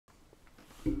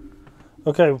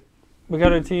Okay, we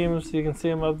got our teams. You can see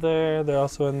them up there. They're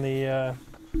also in the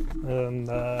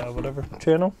whatever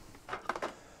channel.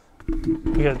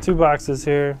 We got 2 boxes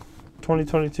here.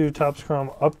 2022 Topps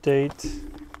Chrome Update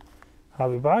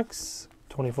Hobby Box,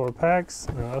 24 packs.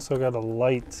 And I also got a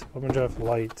Lite. I'm gonna draft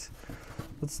Lite.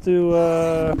 Let's do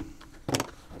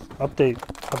Update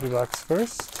Hobby Box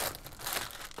first.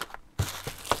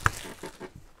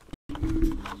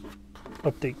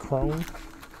 Update Chrome.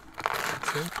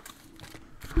 Okay.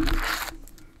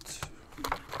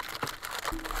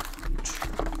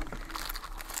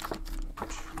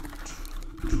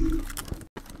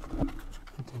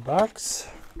 Empty box.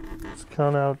 Let's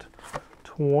count out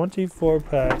 24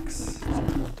 packs.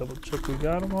 Double check we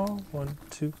got them all. 1,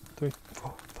 2, 3,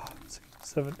 4, 5, 6,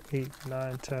 7, 8,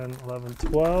 9, 10, 11,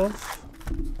 12.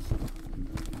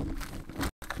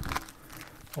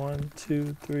 1,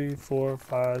 2, 3, 4,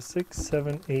 5, 6,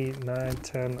 7, 8, 9,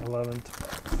 10, 11,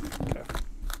 12. Okay.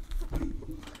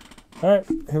 Alright,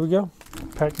 here we go.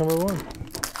 Pack number 1.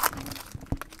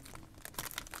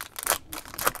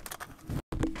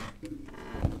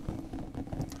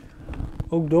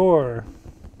 Odor.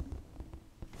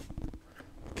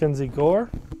 Kenzie Gore.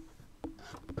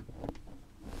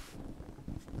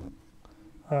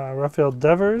 Rafael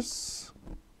Devers.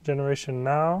 Generation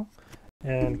Now.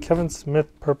 And Kevin Smith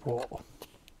Purple.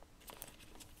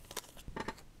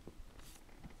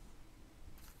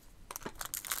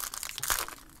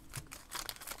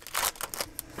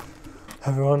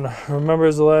 Everyone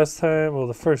remembers the last time, well,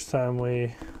 the first time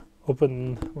we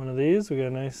opened one of these. We got a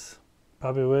nice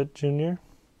Bobby Witt Jr.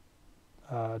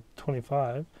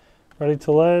 25. Freddie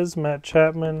Telez, Matt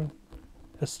Chapman,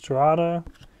 Estrada,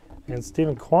 and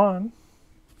Stephen Kwan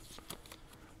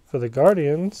for the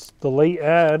Guardians. The late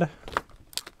ad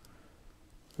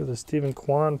for the Stephen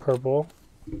Kwan purple.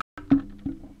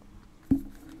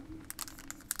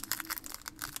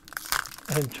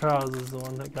 And Charles is the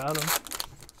one that got him.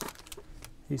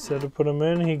 He said to put him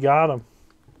in, he got him.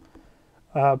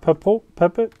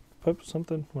 Pepit,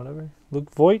 something, whatever. Luke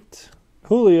Voigt,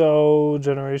 Julio,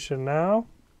 Generation Now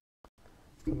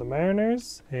for the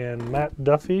Mariners, and Matt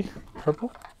Duffy,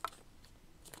 purple.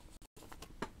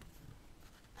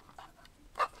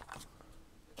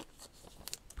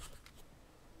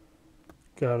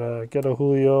 Gotta get a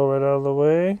Julio right out of the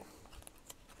way.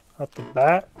 Off the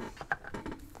bat.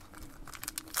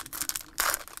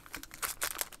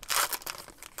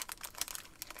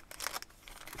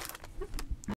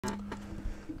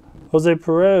 Jose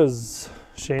Perez,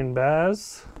 Shane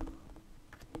Baz,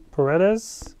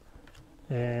 Paredes,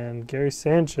 and Gary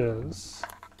Sanchez.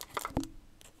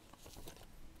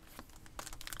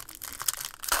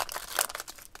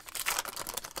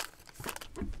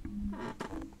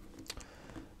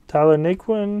 Tyler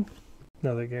Naquin,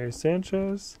 another Gary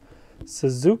Sanchez,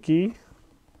 Suzuki,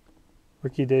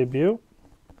 rookie debut,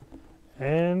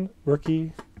 and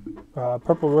rookie,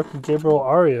 purple rookie Gabriel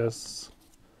Arias,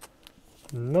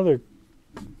 another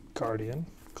Guardian,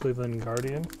 Cleveland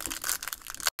Guardian.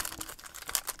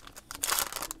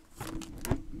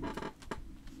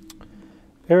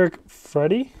 Eric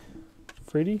Freddie,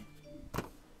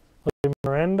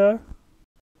 Miranda,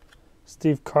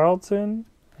 Steve Carlton,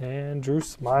 and Drew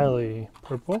Smiley,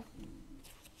 purple.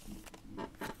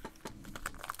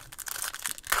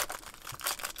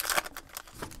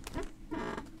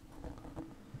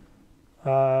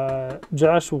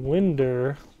 Josh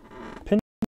Winder,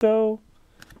 Pinto,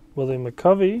 Willie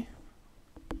McCovey,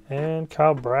 and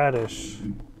Kyle Bradish,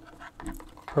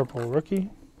 purple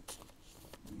rookie.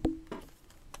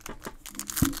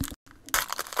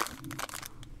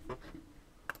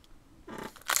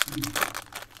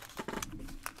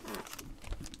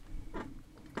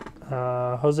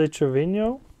 Jose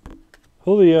Trevino,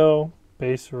 Julio,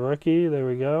 base rookie, there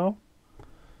we go.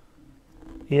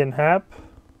 Ian Happ,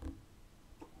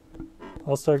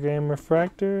 All-Star Game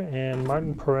refractor, and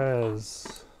Martin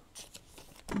Perez.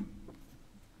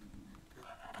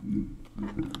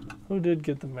 Who did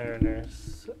get the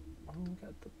Mariners? Who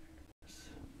got the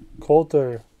Mariners?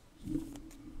 Coulter.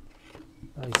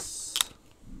 Nice.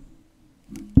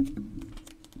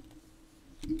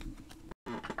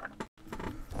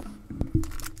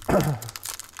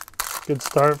 Good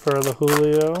start for the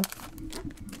Julio.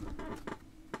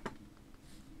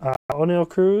 O'Neal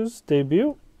Cruz,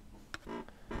 debut.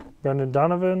 Brendan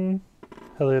Donovan,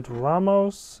 Elliot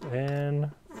Ramos,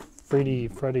 and Freddie.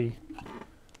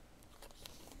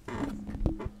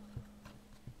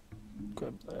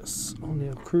 Grab this.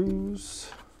 O'Neal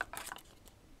Cruz.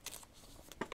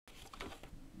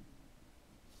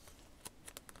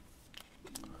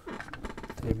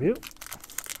 Debut.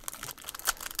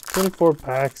 24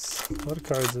 packs. A lot of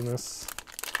cards in this.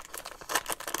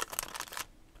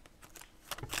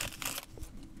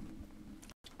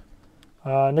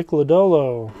 Nick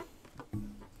Lodolo,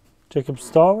 Jacob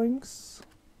Stallings,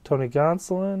 Tony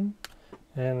Gonsolin,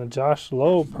 and a Josh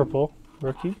Lowe purple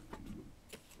rookie.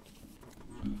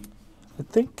 I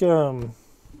think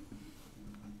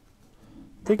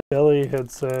Ellie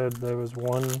had said there was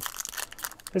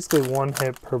basically one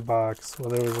hit per box,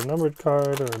 whether it was a numbered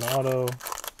card or an auto.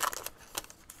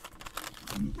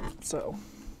 So,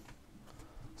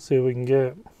 see if we can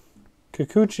get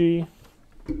Kikuchi,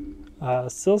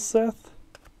 Silseth,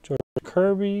 George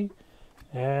Kirby,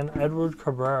 and Edward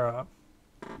Cabrera.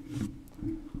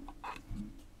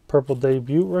 Purple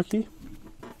debut rookie.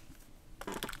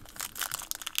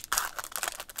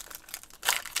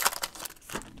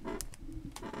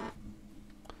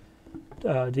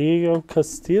 Diego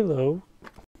Castillo,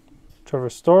 Trevor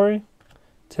Story,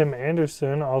 Tim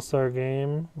Anderson, All-Star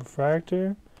Game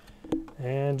refractor,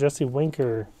 and Jesse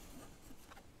Winker.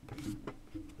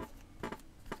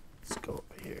 Let's go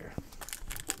over here.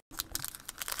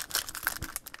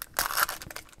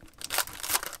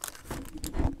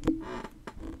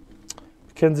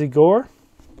 Mackenzie Gore,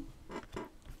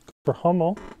 for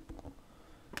Hummel,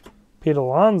 Pete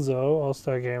Alonso,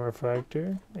 All-Star Game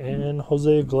refractor, and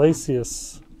Jose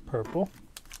Iglesias, purple.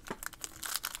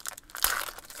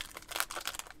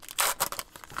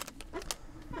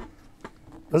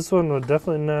 This one would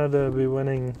definitely not be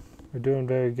winning. We're doing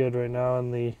very good right now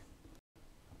in the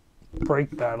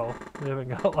break battle. We haven't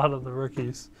got a lot of the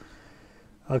rookies.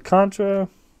 Alcantara,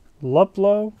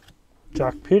 Luplow,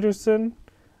 Jock Peterson.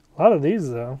 A lot of these,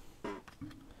 though.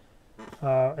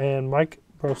 And Mike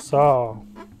Brosseau.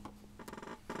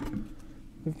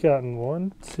 We've gotten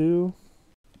 1, 2,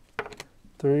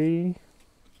 3,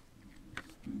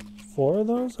 4 of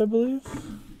those, I believe.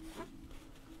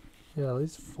 Yeah, at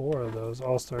least 4 of those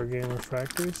All-Star Game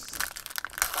refractors.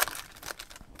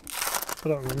 I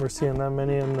don't remember seeing that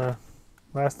many in the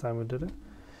last time we did it.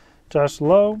 Josh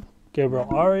Lowe, Gabriel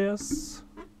Arias,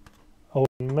 Owen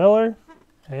Miller,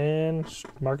 and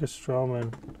Marcus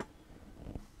Stroman,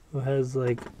 who has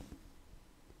like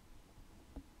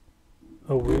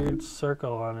a weird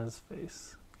circle on his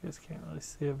face. You guys can't really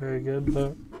see it very good,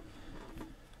 but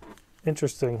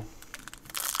interesting.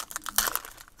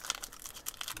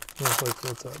 I don't know if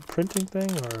that's a printing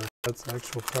thing or if that's an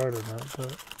actual card or not,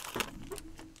 but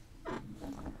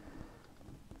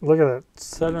look at that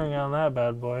centering on that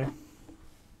bad boy.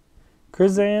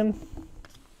 Krizan,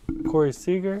 Corey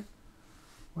Seager.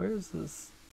 Where is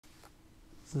this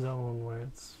zone where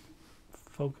it's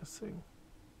focusing?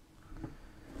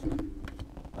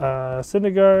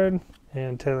 Syndergaard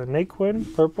and Taylor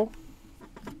Naquin, purple.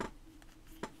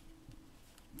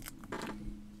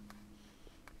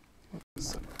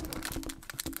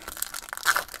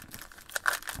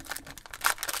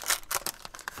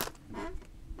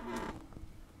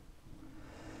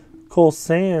 Cole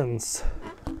Sands,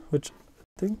 which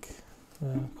I think,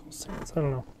 Cole Sands, I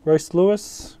don't know. Royce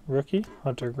Lewis, rookie.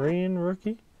 Hunter Green,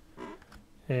 rookie.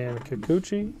 And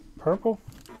Kikuchi, purple.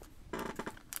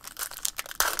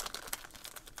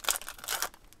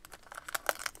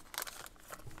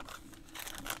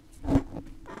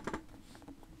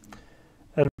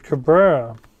 Edward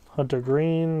Cabrera, Hunter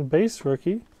Green, base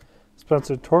rookie.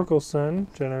 Spencer Torkelson,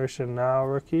 Generation Now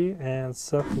rookie. And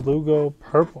Seth Lugo,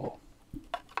 purple.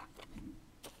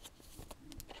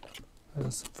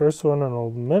 That's the first one in a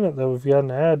minute that we've gotten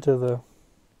to add to the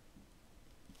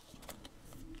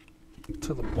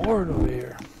board over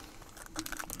here.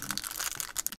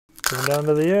 Coming down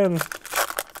to the end.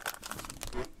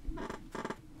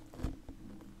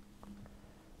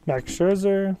 Max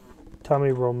Scherzer,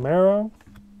 Tommy Romero,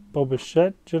 Bo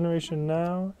Bichette, Generation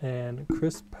Now, and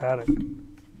Chris Paddock.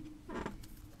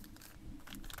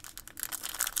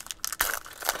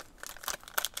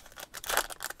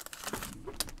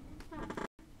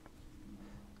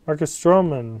 Marcus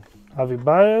Stroman, Javi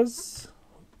Baez,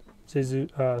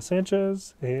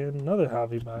 Sanchez, and another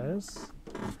Javi Baez.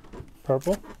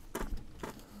 Purple.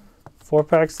 4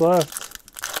 packs left.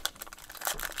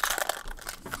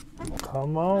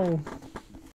 Come on.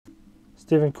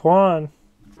 Stephen Kwan,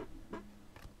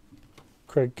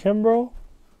 Craig Kimbrell,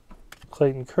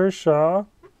 Clayton Kershaw,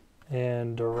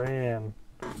 and Duran.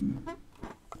 I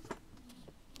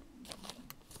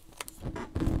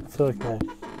feel like my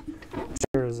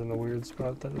chair is in a weird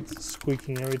spot that it's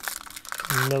squeaking every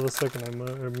millisecond I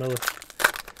move, or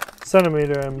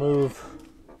centimeter I move.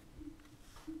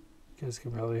 You guys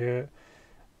can probably hear it.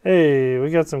 Hey, we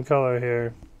got some color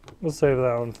here. We'll save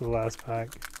that one for the last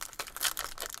pack.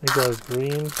 I think that was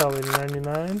green, probably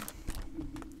 99.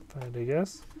 if I had to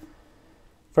guess.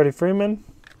 Freddie Freeman,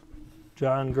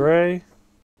 John Gray,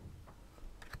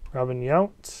 Robin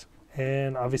Yount,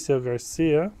 and Avisail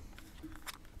Garcia.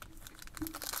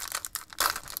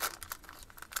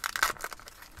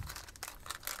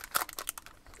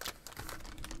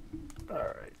 All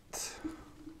right.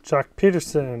 Chuck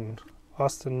Peterson,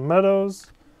 Austin Meadows,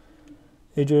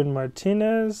 Adrian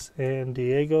Martinez, and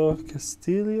Diego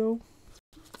Castillo.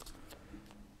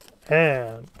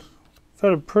 And I've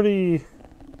had a pretty,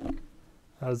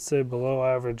 I'd say, below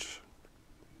average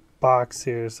box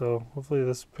here, so hopefully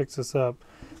this picks us up.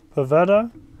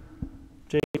 Pavetta,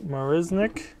 Jake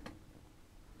Marisnik,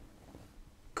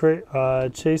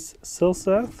 Chase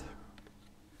Silseth,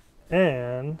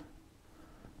 and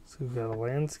so we've got a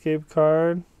landscape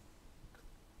card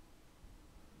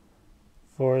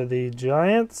for the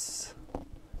Giants,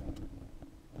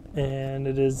 and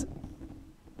it is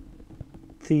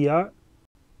I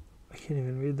can't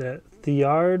even read that.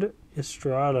 Theard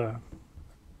Estrada,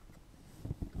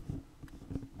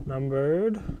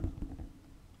 numbered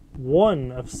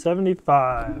 1 of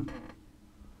 75.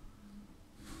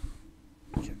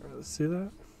 Can't really see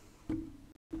that.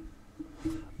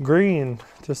 Green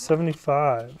to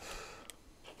 75.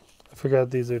 I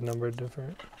forgot these are numbered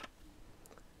different.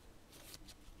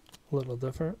 A little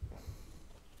different.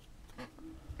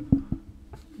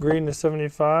 Green to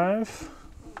 75.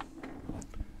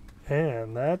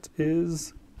 And that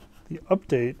is the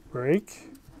update break.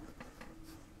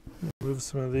 Move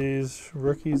some of these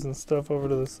rookies and stuff over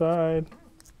to the side.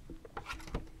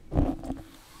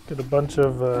 Get a bunch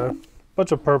of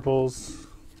purples.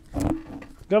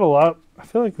 Got a lot. I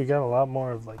feel like we got a lot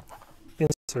more of like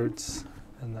inserts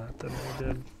in that than we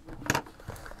did.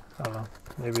 I don't know.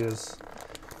 Maybe it's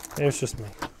just me.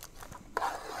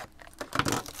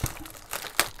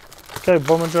 Okay,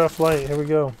 Bowman Draft Lite. Here we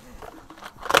go.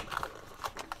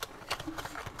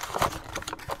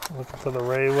 Looking for the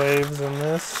ray waves in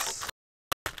this.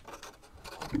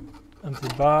 Empty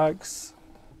box.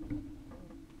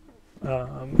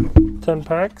 10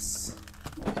 packs.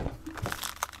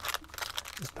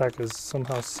 This pack is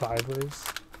somehow sideways.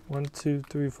 1, 2,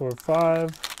 3, 4, 5.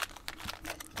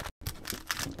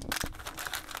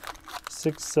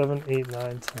 6, 7, 8,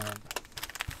 9, 10.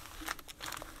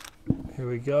 Here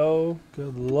we go.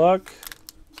 Good luck.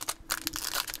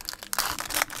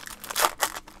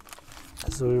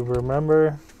 So we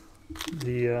remember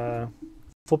the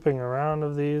flipping around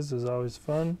of these is always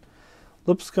fun.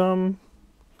 Lipscomb,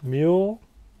 Mule,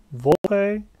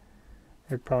 Volpe,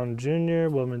 Eric Pound Jr.,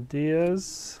 Wilman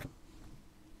Diaz.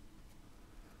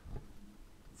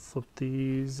 Flip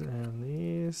these and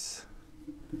these.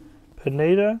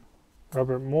 Pineda,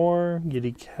 Robert Moore,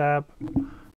 Giddy Cap,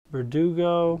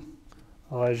 Verdugo,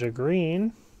 Elijah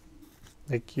Green,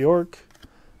 Nick York,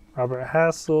 Robert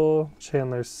Hassel,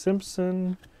 Chandler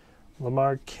Simpson,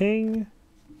 Lamar King,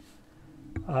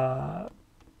 Bruce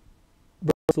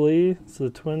Lee, it's the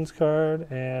Twins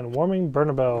card, and Warming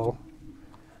Bernabel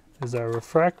is our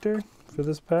refractor for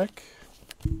this pack.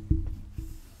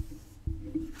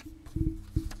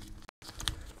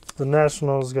 The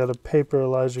Nationals got a paper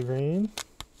Elijah Green.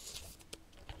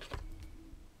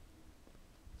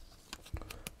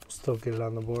 Still get it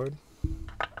on the board.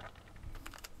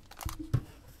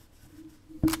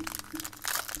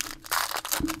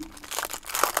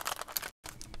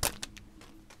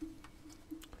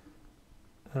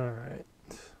 All right.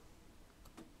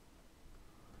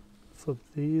 Flip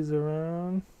these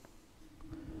around.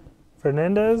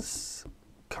 Fernandez,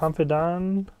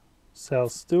 Confidant, Sal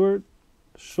Stewart,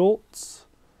 Schultz,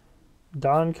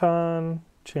 Don Con,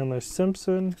 Chandler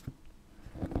Simpson.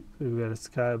 We've got a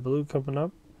sky blue coming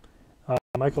up.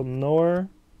 Michael Knorr,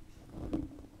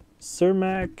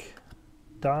 Cermak,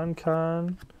 Don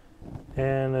Con,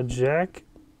 and a Jack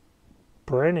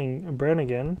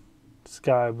Brannigan,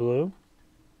 sky blue,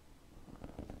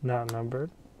 not numbered.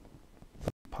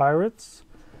 Pirates,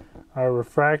 our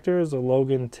refractor is a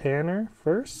Logan Tanner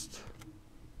first.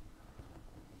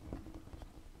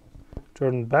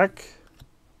 Jordan Beck,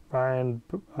 Ryan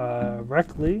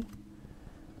Reckley,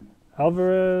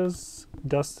 Alvarez,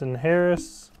 Dustin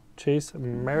Harris, Chase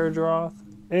Meredroth,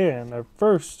 and our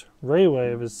first Ray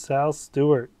Wave is Sal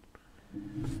Stewart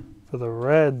for the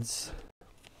Reds.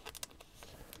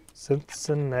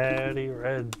 Cincinnati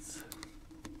Reds.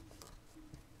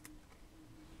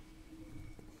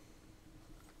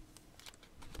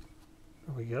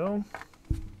 There we go.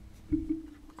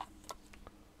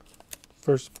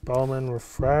 First Bowman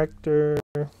refractor.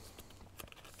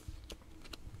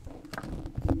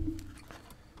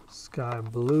 Sky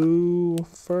blue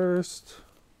first.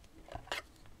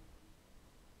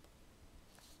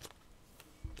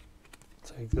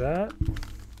 Take that.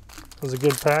 Was a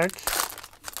good pack.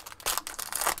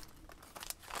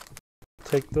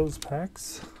 Take those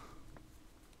packs.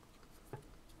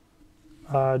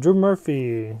 Drew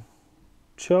Murphy,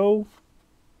 Cho,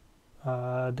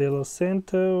 De Los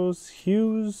Santos,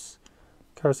 Hughes,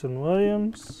 Carson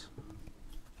Williams,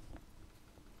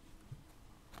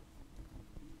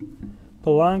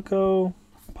 Polanco,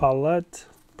 Paulette,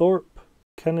 Thorpe,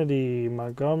 Kennedy,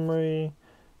 Montgomery,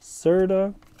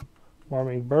 Serta,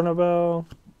 Warming Bernabel,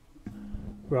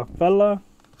 Rafaela,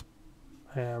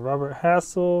 and Robert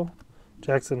Hassel,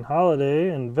 Jackson Holiday,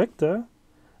 Invicta,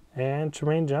 and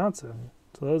Tremaine Johnson.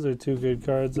 So those are two good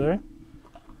cards there.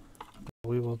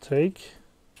 We will take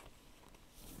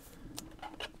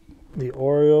the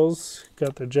Orioles.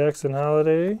 Got the Jackson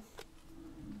Holiday.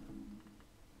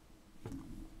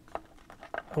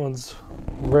 That one's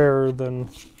rarer than,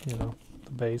 you know,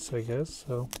 the base, I guess.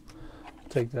 So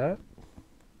take that.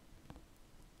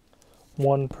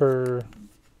 One per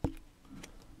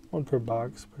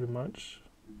box, pretty much.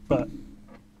 But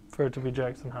for it to be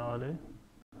Jackson Holiday.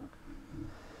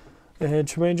 And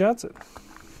Tremaine Johnson.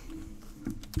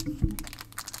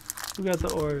 We got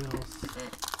the Orioles.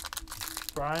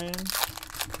 Brian.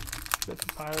 Got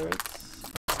the Pirates.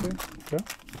 Okay.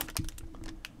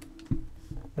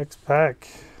 Next pack.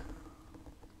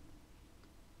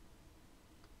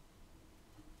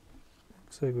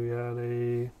 Looks like we got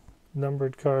a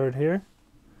numbered card here.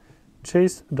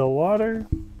 Chase DeLauder,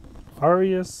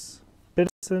 Arias,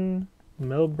 Bitson,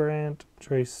 Milbrandt,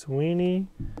 Trey Sweeney,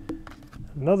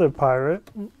 another Pirate,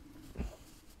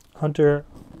 Hunter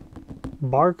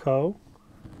Barco,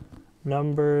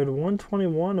 numbered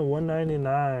 121 to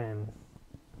 199.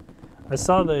 I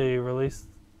saw they released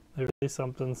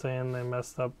something saying they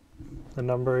messed up the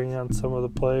numbering on some of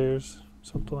the players,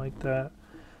 something like that.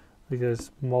 I guess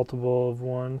multiple of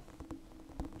one,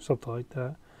 something like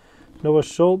that. Noah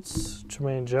Schultz,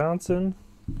 Tremaine Johnson,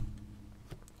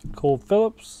 Cole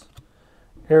Phillips,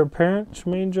 heir apparent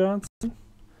Tremaine Johnson,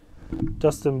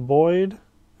 Justin Boyd,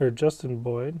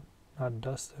 not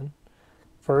Dustin.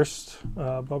 First,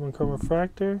 Bowman Chrome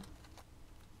Refractor,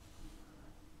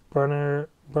 Brenner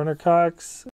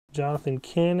Cox, Jonathan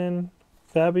Cannon,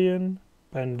 Fabian,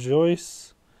 Ben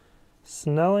Joyce,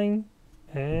 Snelling,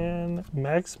 and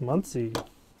Max Muncy.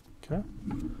 Okay,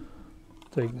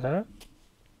 take that.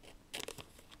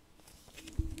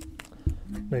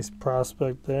 Nice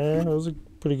prospect there. That was a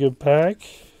pretty good pack.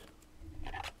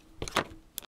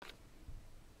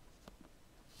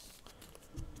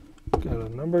 Got a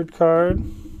numbered card.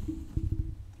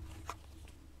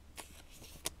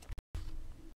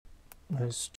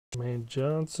 Nice Tremaine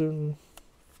Johnson.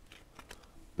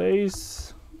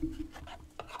 Base.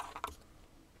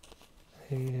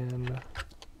 And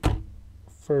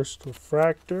first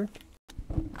refractor.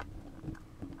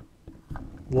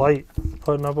 Lite,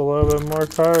 putting up a little bit more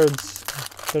cards.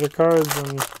 Better cards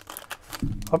and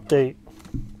update.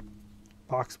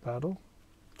 Box battle.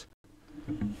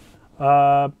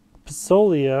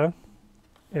 Pasolia,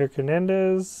 Eric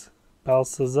Hernandez,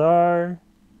 Balcazar,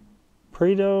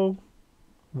 Prado,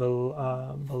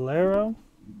 Valero,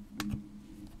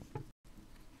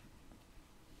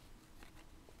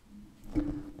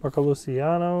 Marco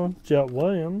Luciano, Jet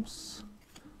Williams,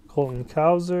 Colton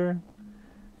Cowser,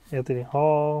 Anthony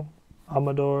Hall,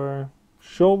 Amador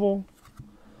Schobel,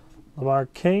 Lamar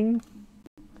King,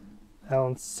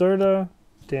 Alan Serta,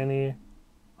 Danny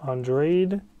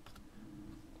Andrade,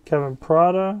 Kevin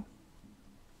Prada,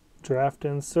 draft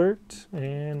insert,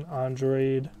 and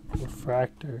Andrade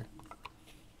refractor.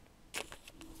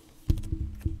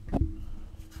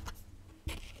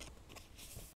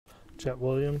 Jet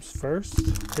Williams first,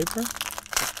 paper.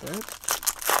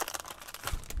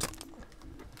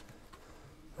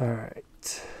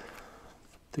 Alright,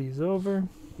 these over.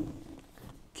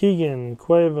 Keegan,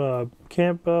 Cueva,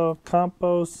 Campbell,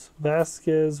 Campos,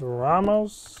 Vasquez,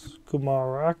 Ramos,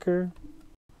 Kumar Rocker,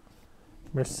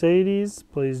 Mercedes,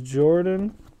 plays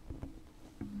Jordan,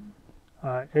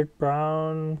 Eric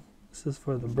Brown, this is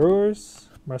for the Brewers,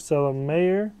 Marcelo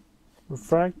Mayer,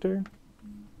 refractor,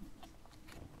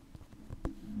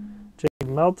 Jake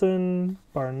Melton,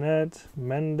 Barnett,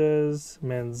 Mendez,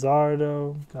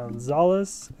 Manzardo,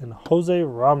 Gonzalez, and Jose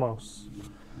Ramos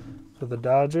for the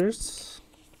Dodgers.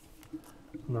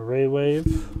 On the Ray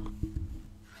Wave,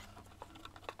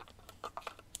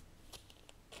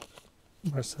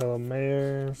 Marcelo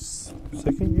Mayer's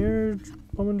second year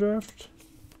Bowman draft,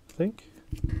 I think.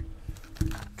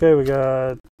 Okay, we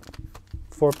got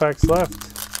 4 packs left.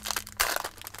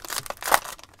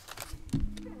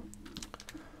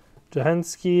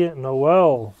 Jahenski,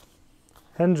 Noel,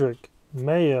 Hendrick,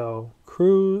 Mayo, Cruz.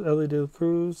 Cruz, Ellie De La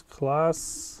Cruz,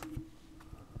 Class,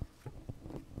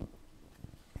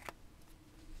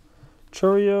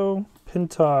 Churio,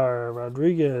 Pintar,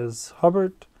 Rodriguez,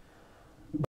 Hubbard,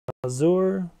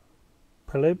 Azur,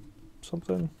 Prelip,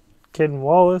 something, Caden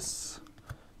Wallace,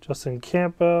 Justin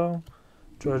Campbell,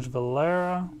 George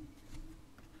Valera,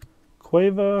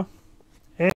 Cueva,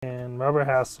 and Robert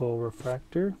Hassel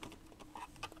refractor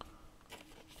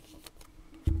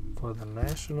for the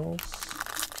Nationals.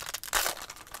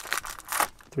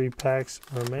 3 packs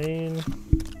remain.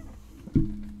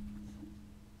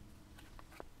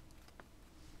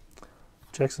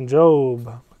 Jackson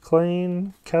Jobe,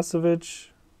 McLean, Kasevich,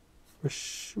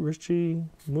 Richie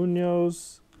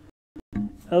Munoz,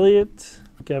 Elliott,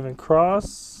 Gavin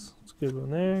Cross, that's a good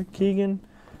one there, Keegan,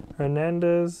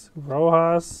 Hernandez,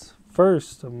 Rojas,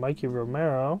 first of Mikey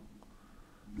Romero,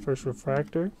 first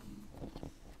refractor,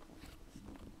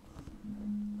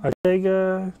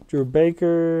 Arteaga, Drew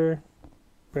Baker,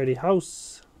 Brady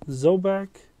House, Zobak,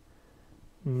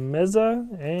 Meza,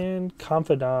 and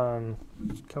Confidan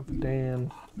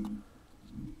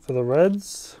for the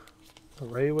Reds, the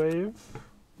Ray Wave.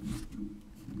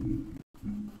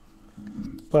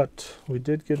 But we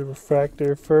did get a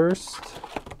refractor first,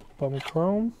 Bowman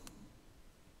Chrome.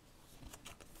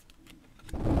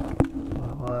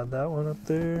 I'll add that one up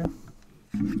there.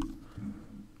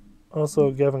 Also,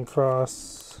 Gavin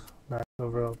Cross, 9th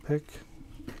overall pick.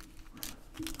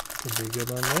 Could be a good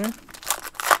one there.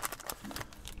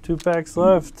 2 packs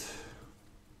left.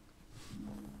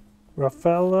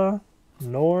 Rafaela,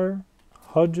 Knorr,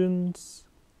 Hudgens,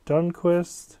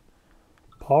 Dunquist,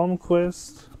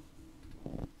 Palmquist,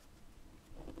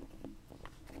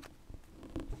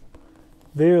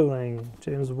 Vierling,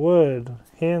 James Wood,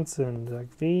 Hanson,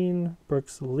 Zachveen,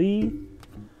 Brooks Lee,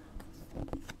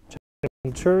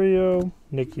 Churio,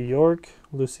 Nicky York,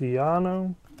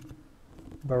 Luciano,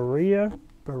 Barreria,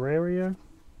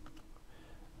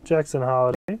 Jackson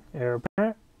Holiday, heir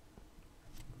apparent,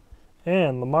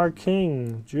 and Lamar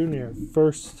King Jr.,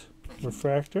 first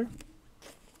refractor.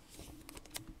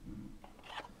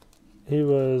 He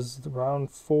was the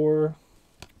round 4,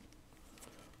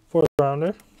 4th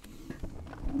rounder.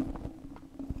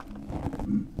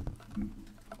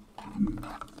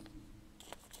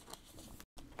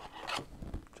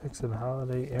 Jackson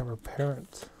Holiday, heir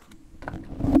apparent.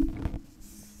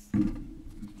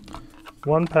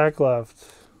 1 pack left.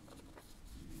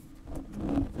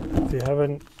 If you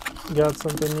haven't got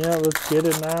something yet, let's get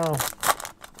it now.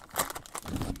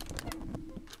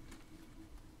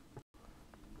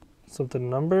 Something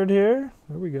numbered here.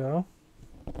 There we go.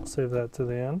 I'll save that to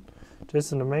the end.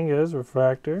 Jason Dominguez,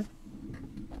 refractor.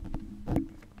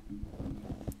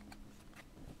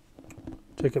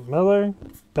 Jacob Miller,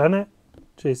 Bennett,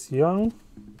 Chase Young,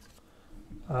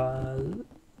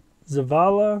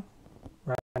 Zavala,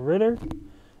 Ryan Ritter,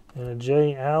 and a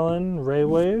Jay Allen Ray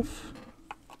Wave.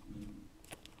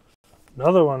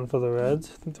 Another one for the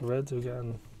Reds. I think the Reds have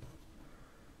gotten a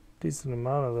decent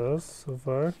amount of those so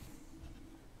far.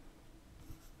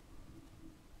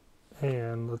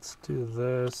 And let's do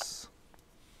this.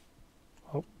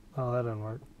 Oh, that didn't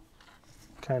work.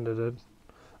 Kinda did.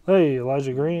 Hey,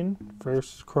 Elijah Green,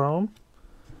 first Chrome.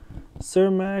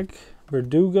 Cermak,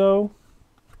 Verdugo,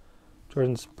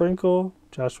 Jordan Sprinkle,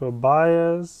 Joshua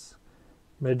Baez,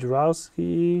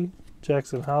 Medrowski,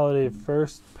 Jackson Holiday,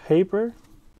 first paper.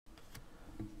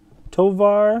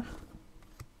 Tovar,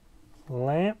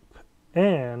 Lamp,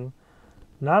 and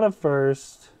not a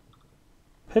first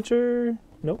pitcher.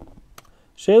 Nope.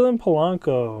 Shaylin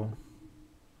Polanco,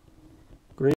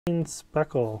 green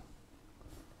speckle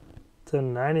to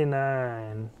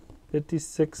 99,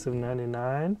 56 of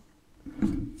 99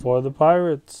 for the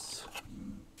Pirates.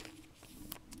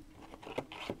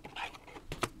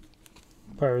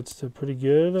 Pirates did pretty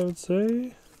good, I would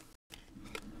say.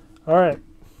 All right,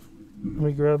 let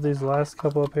me grab these last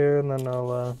couple up here, and then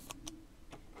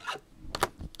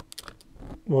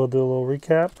we'll do a little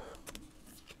recap.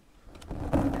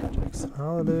 Jackson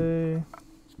Holiday,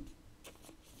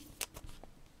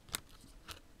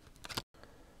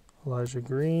 Elijah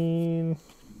Green,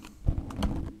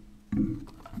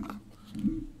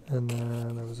 and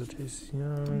then there was a Chase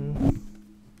Young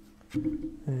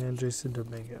and Jason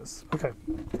Dominguez. Okay.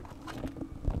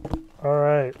 All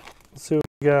right. Let's see what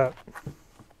we got.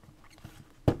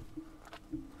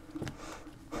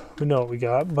 We know what we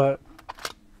got, but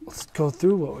let's go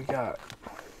through what we got.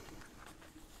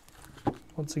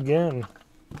 Once again,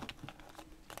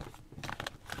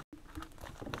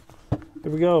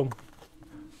 here we go.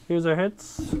 Here's our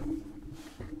hits.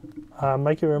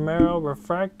 Mikey Romero,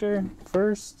 refractor,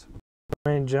 first.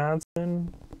 Dwayne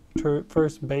Johnson,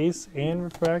 first base and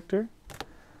refractor.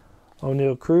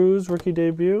 O'Neal Cruz, rookie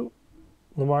debut.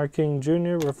 Lamar King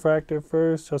Jr., refractor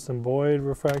first. Justin Boyd,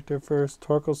 refractor first.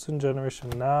 Torkelson, Generation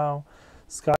Now.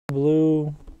 Sky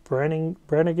Blue,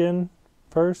 Brannigan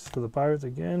first for the Pirates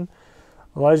again.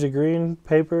 Elijah Green,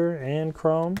 paper and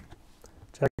chrome.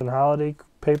 Jackson Holiday,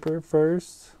 paper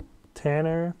first.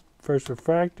 Tanner, first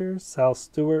refractor. Sal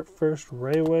Stewart, first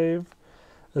Ray Wave.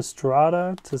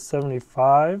 Estrada to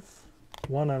 75,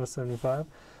 1 out of 75.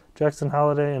 Jackson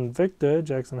Holiday Invicta,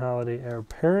 Jackson Holiday Heir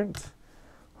Apparent.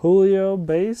 Julio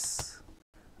base.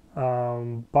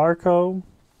 Barco,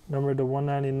 numbered to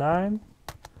 199.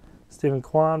 Stephen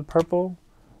Kwan, purple.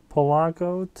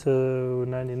 Polanco to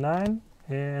 99.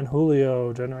 And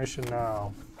Julio, Generation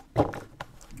Now.